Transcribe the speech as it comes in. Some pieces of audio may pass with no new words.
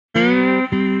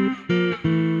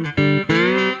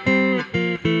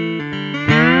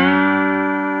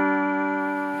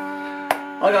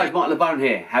Lebone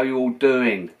here. How are you all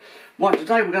doing? Right,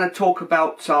 today we're going to talk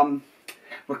about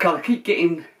we kind of keep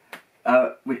getting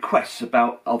requests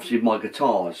about obviously my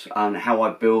guitars and how I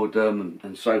build them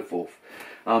and so forth.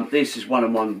 This is one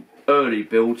of my early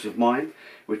builds of mine,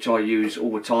 which I use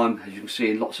all the time, as you can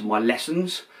see in lots of my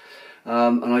lessons.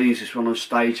 And I use this one on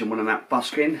stage and when I'm out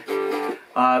busking.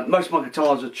 Most of my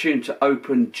guitars are tuned to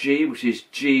open G, which is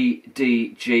G,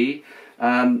 D, G.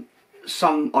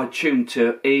 Some I tune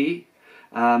to E,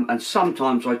 and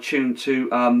sometimes I tune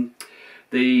to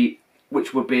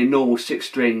which would be a normal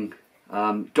 6-string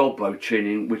dobro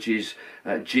tuning, which is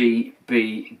G,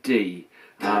 B, D.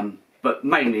 But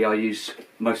mainly I use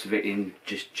most of it in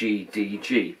just G, D,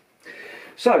 G.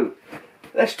 So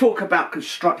let's talk about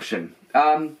construction.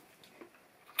 I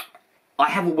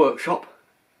have a workshop,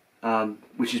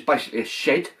 which is basically a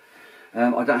shed.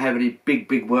 I don't have any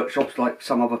big workshops like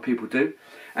some other people do.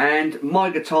 And my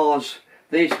guitars,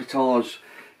 these guitars,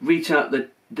 retail at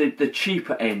the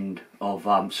cheaper end of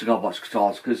cigar box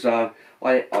guitars, because I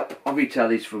retail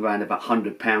these for around about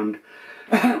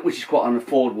 £100, which is quite an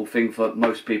affordable thing for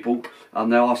most people.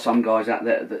 There are some guys out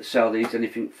there that sell these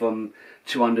anything from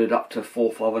 £200 up to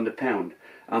 £400–500,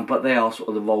 but they are sort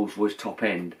of the Rolls Royce top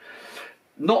end.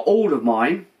 Not all of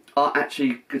mine are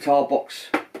actually guitar box,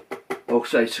 or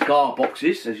say cigar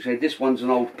boxes. As you say, this one's an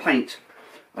old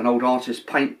artist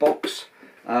paint box.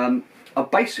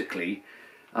 Basically,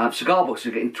 cigar boxes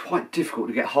are getting quite difficult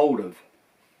to get hold of,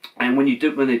 and when they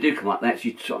do come up, they're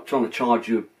actually trying to charge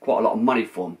you quite a lot of money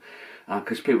for them,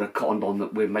 because people are cottoned on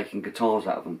that we're making guitars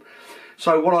out of them.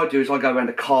 So what I do is I go around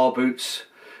to car boots,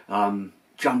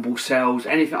 jumble sales,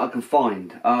 anything I can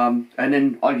find, and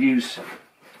then I use.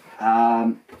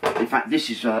 In fact, this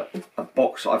is a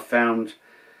box I found.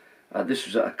 This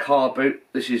was at a car boot.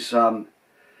 This is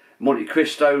Monte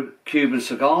Cristo Cuban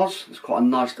cigars. It's quite a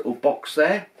nice little box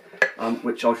there,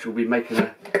 which I shall be making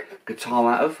a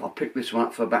guitar out of. I picked this one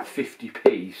up for about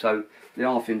 50p, so there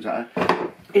are things like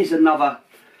that. Here's another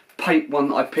paint one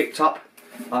that I picked up,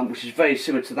 which is very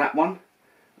similar to that one.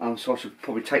 So I should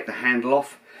probably take the handle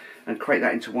off and create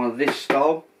that into one of this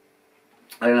style.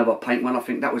 Another paint one, I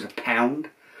think that was £1.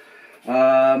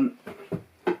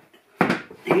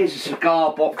 Here's a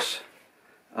cigar box.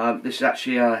 This is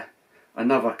actually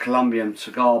another Colombian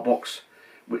cigar box,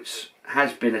 which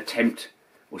has been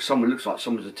looks like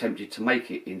someone's attempted to make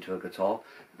it into a guitar.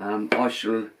 I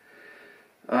shall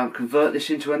convert this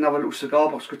into another little cigar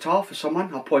box guitar for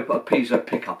someone. I'll probably put a piezo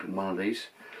pickup in one of these.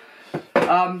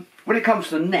 When it comes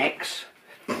to necks,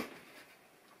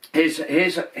 here's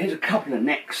a couple of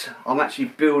necks I'm actually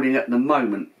building at the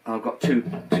moment. I've got two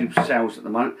cells at the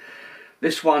moment.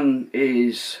 This one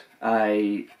is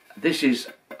I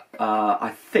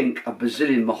think a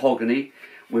Brazilian mahogany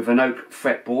with an oak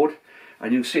fretboard,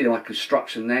 and you can see my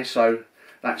construction there. So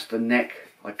that's the neck.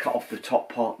 I cut off the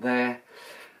top part there.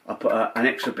 I put an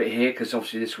extra bit here because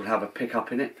obviously this will have a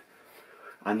pickup in it,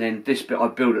 and then this bit I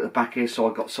build at the back here, so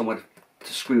I've got somewhere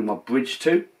to screw my bridge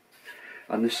to.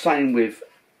 And the same with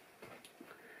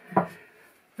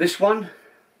this one.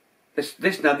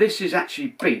 Now this is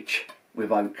actually beech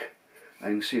with oak,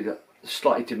 and you can see that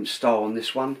slightly different style on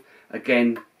this one.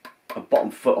 Again, a bottom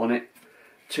foot on it,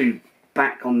 two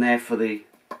back on there for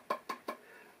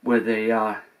where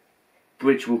the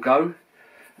bridge will go.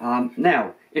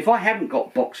 Now, if I haven't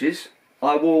got boxes,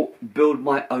 I will build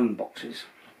my own boxes.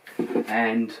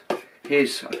 And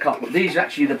here's a couple. These are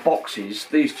actually the boxes.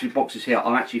 These two boxes here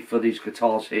are actually for these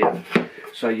guitars here.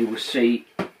 So you will see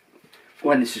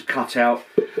when this is cut out,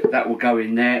 that will go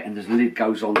in there, and the lid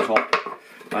goes on top,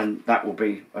 and that will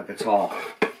be a guitar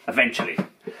eventually.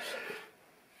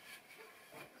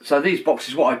 So these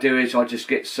boxes, what I do is I just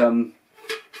get some,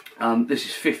 this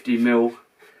is 50mm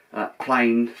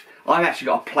planed. I've actually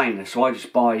got a planer, so I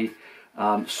just buy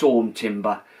sawn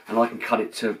timber, and I can cut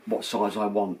it to what size I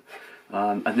want.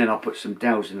 And then I'll put some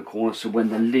dowels in the corner, so when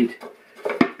the lid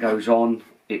goes on,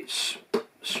 it's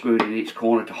screwed in each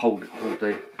corner to hold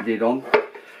the lid on.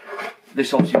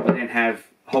 This obviously will then have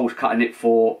holes cut in it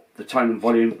for the tone and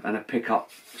volume, and a pickup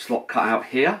slot cut out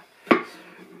here.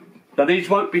 Now these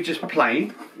won't be just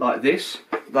plain like this,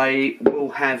 they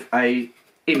will have a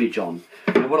image on.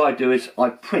 And what I do is I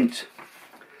print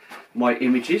my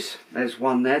images. There's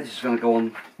one there, this is going to go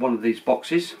on one of these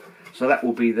boxes, so that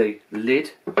will be the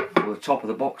lid or the top of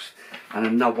the box, and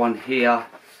another one here,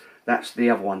 that's the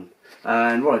other one.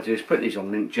 And what I do is put these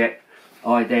on inkjet.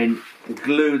 I then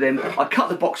glue them. I cut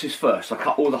the boxes first. I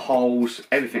cut all the holes,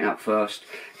 everything out first.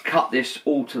 Cut this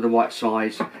all to the right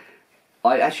size.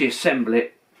 I actually assemble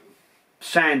it,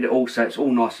 sand it all so it's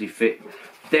all nicely fit.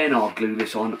 Then I'll glue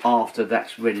this on after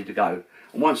that's ready to go.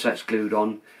 And once that's glued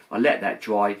on, I let that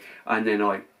dry, and then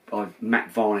I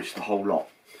matte varnish the whole lot,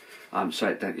 so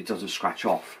it doesn't scratch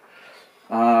off.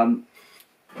 And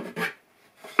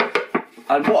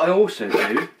what I also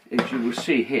do is, you will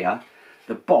see here,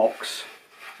 the box,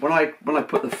 when I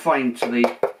put the frame to the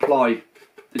ply,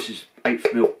 this is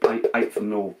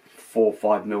 8mm 4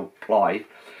 5mm ply.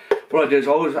 What I do is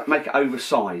I always make it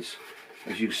oversize.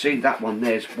 As you see, that one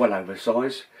there's well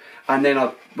oversized. And then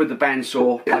with the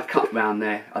bandsaw, I cut round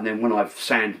there, and then when I've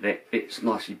sanded it, it's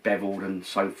nicely beveled and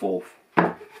so forth.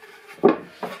 So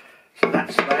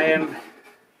that's them.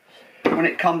 When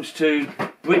it comes to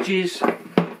bridges,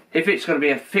 if it's going to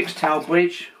be a fixed tail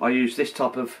bridge, I use this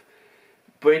type of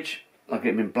bridge. I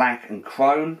get them in black and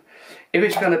chrome. If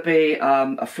it's going to be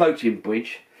a floating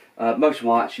bridge, most of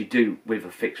them I actually do with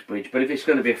a fixed bridge, but if it's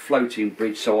going to be a floating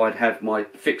bridge, so I'd have my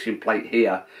fixing plate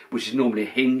here, which is normally a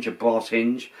hinge, a brass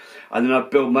hinge, and then I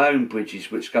build my own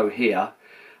bridges which go here,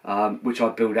 which I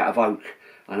build out of oak,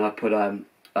 and I put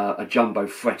a jumbo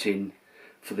fret in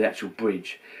for the actual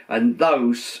bridge. And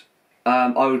those, I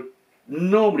would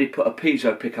normally put a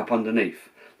piezo pickup underneath.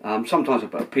 Sometimes I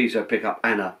put a piezo pickup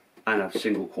and a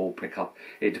single cord pickup.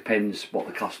 It depends what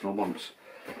the customer wants.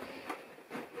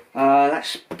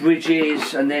 That's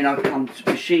bridges, and then I come to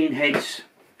machine heads.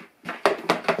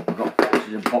 I've got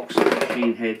boxes and boxes of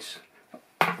machine heads.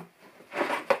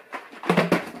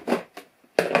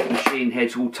 Machine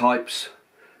heads, all types.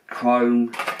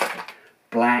 Chrome,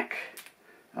 black,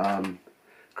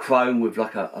 chrome with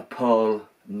like a pearl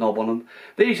knob on them.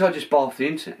 These I just buy off the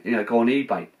internet, you know, go on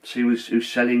eBay, see who's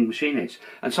selling machine heads.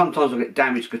 And sometimes I get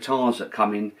damaged guitars that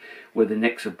come in where the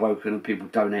necks are broken and people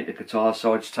donate the guitars,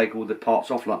 so I just take all the parts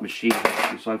off, like machine heads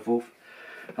and so forth,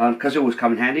 because they always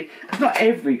come in handy. Because not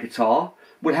every guitar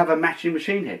will have a matching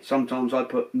machine head. Sometimes I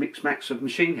put mix-max of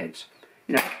machine heads.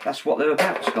 You know, that's what they're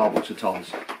about, Cigar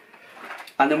guitars.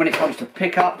 And then when it comes to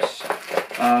pickups,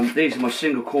 these are my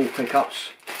single cord pickups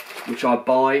which I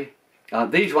buy.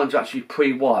 These ones are actually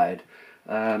pre-wired.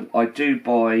 I do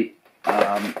buy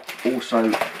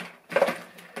also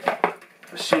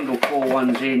single core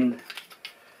ones in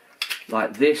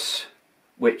like this,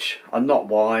 which are not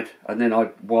wired, and then I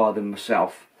wire them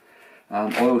myself.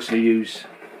 I also use,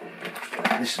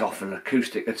 this is off an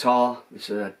acoustic guitar, this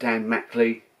is a Dan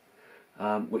Mackley,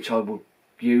 which I will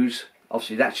use.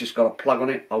 Obviously that's just got a plug on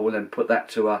it. I will then put that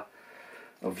to a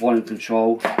volume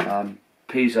control,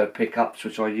 piezo pickups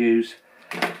which I use.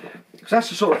 So that's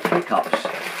the sort of pickups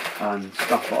and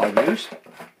stuff that I use.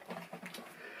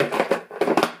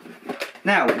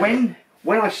 Now when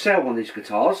I sell one of these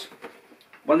guitars,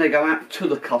 when they go out to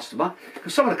the customer,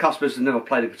 because some of the customers have never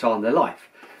played a guitar in their life,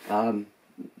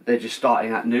 they're just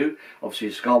starting out new. Obviously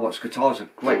a Cigar guitar is a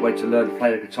great way to learn to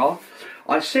play the guitar.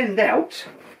 I send out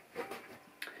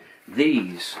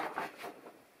these.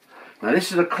 Now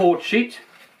this is a chord sheet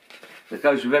that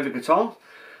goes with every guitar,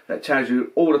 that tells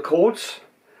you all the chords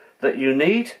that you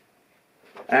need,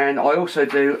 and I also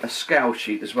do a scale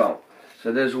sheet as well.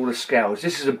 So there's all the scales.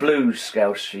 This is a blues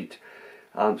scale sheet,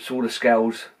 so all the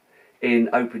scales in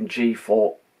open G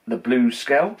for the blues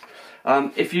scale.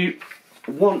 If you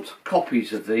want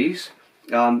copies of these,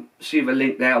 see the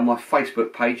link there on my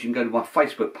Facebook page. You can go to my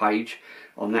Facebook page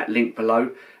on that link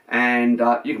below, and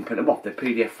you can print them off. They're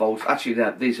PDF files.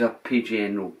 Actually, these are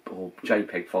PGN or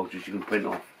JPEG files which you can print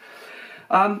off.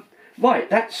 Right,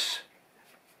 that's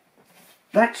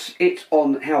it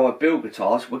on how I build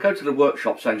guitars. We'll go to the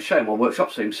workshop so I can show you my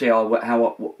workshop so you can see how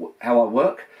I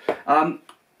work.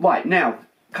 Right, now,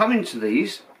 coming to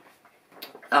these,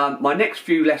 my next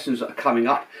few lessons that are coming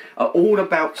up are all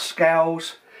about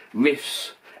scales,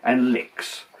 riffs and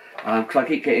licks. Because I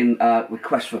keep getting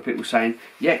requests for people saying,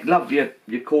 yeah, love your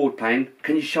chord playing,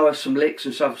 can you show us some licks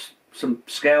and stuff, some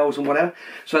scales and whatever.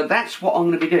 So that's what I'm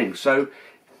going to be doing. So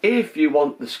if you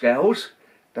want the scales,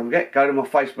 don't forget, go to my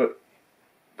Facebook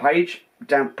page,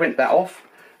 print that off,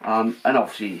 and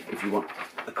obviously if you want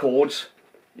the chords,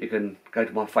 you can go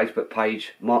to my Facebook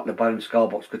page, Marc Lebone Cigar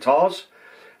Box Guitars,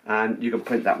 and you can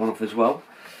print that one off as well.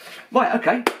 Right,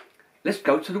 okay, let's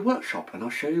go to the workshop and I'll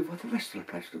show you what the rest of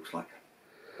the place looks like.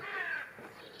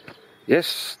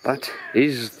 Yes, that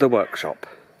is the workshop.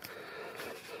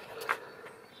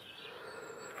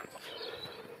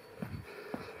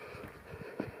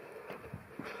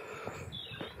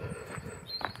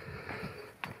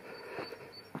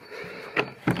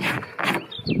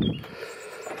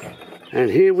 And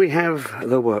here we have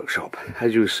the workshop,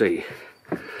 as you see.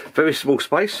 Very small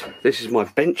space. This is my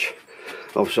bench.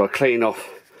 Obviously I clean off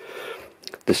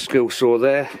the skill saw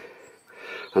there,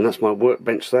 and that's my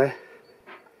workbench there.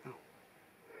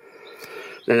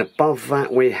 Then above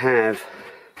that we have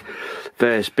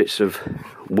various bits of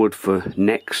wood for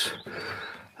necks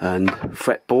and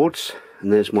fretboards,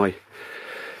 and there's my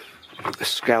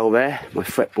scale there, my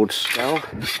fretboard scale.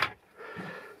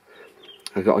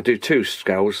 I've got to do two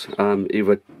scales,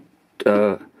 either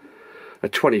a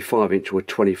 25 inch or a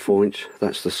 24 inch.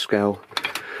 That's the scale,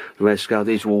 the red scale.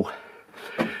 These are all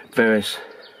various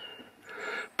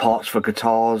parts for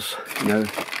guitars, you know,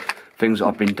 things that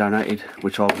I've been donated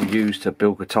which I will use to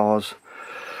build guitars.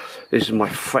 This is my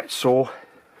fret saw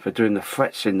for doing the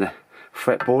frets in the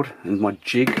fretboard, and my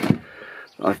jig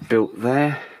I've built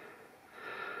there.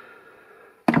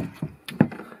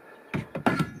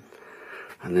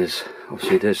 And there's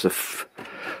obviously there's the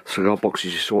cigar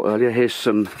boxes you saw earlier. Here's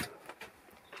some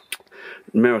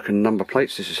American number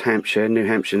plates. This is Hampshire, New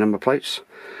Hampshire number plates,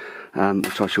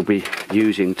 which I shall be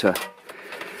using to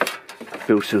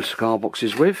build some cigar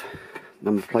boxes with,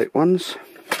 number plate ones.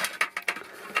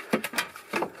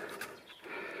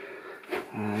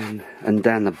 And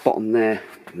down the bottom there,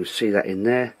 you can see that in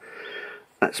there,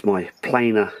 that's my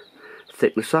planer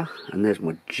thicknesser, and there's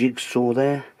my jigsaw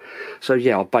there. So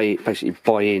yeah, I'll basically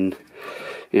buy in,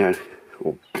 you know,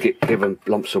 or give them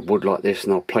lumps of wood like this,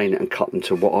 and I'll plane it and cut them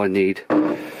to what I need.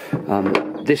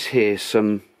 This here is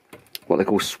some what they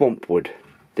call swamp wood.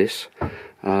 This,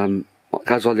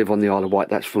 as I live on the Isle of Wight,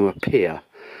 that's from a pier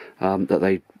that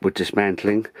they were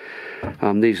dismantling.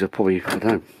 These are probably, I don't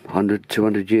know, 100,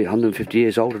 200 years, 150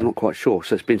 years old, I'm not quite sure.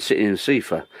 So it's been sitting in the sea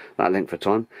for that length of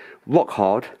time. Rock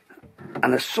hard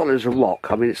and as solid as a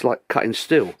rock. I mean, it's like cutting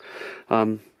steel.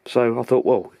 So I thought,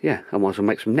 well, yeah, I might as well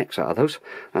make some necks out of those.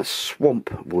 That's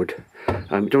swamp wood. You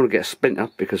don't want to get a splint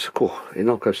up because, of course,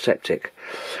 it'll go septic.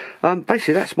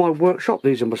 Basically, that's my workshop.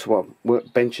 These are my sort of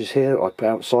work benches here I put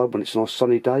outside when it's a nice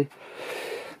sunny day.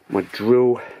 My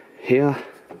drill here.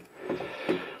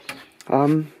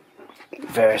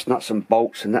 Various nuts and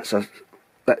bolts, and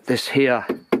this here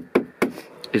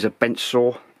is a bench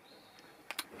saw,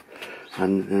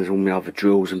 and there's all my other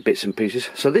drills and bits and pieces.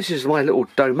 So this is my little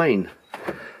domain,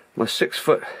 my 6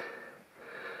 foot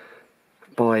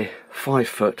by 5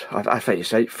 foot, I think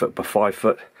it's 8 foot by 5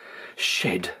 foot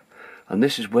shed, and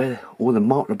this is where all the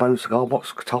Marc Lebone cigar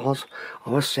box guitars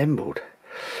are assembled.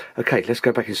 Okay, let's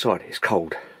go back inside, it's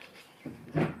cold.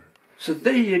 So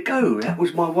there you go, that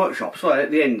was my workshop. Sorry,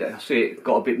 at the end I see it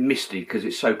got a bit misty because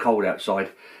it's so cold outside.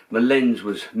 The lens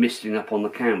was misting up on the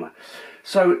camera.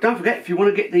 So don't forget, if you want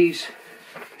to get these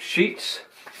sheets,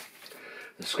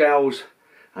 the scales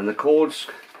and the cords,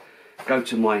 go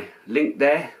to my link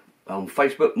there on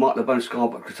Facebook, Marc Lebone Cigar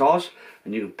Box Guitars,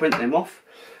 and you can print them off.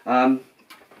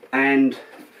 And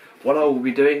what I will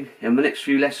be doing in the next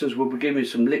few lessons, we'll be giving you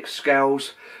some lick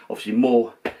scales, obviously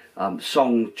more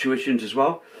song tuitions as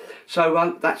well.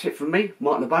 So that's it from me,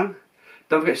 Marc Lebone.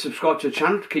 Don't forget to subscribe to the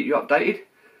channel to keep you updated.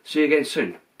 See you again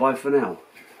soon. Bye for now.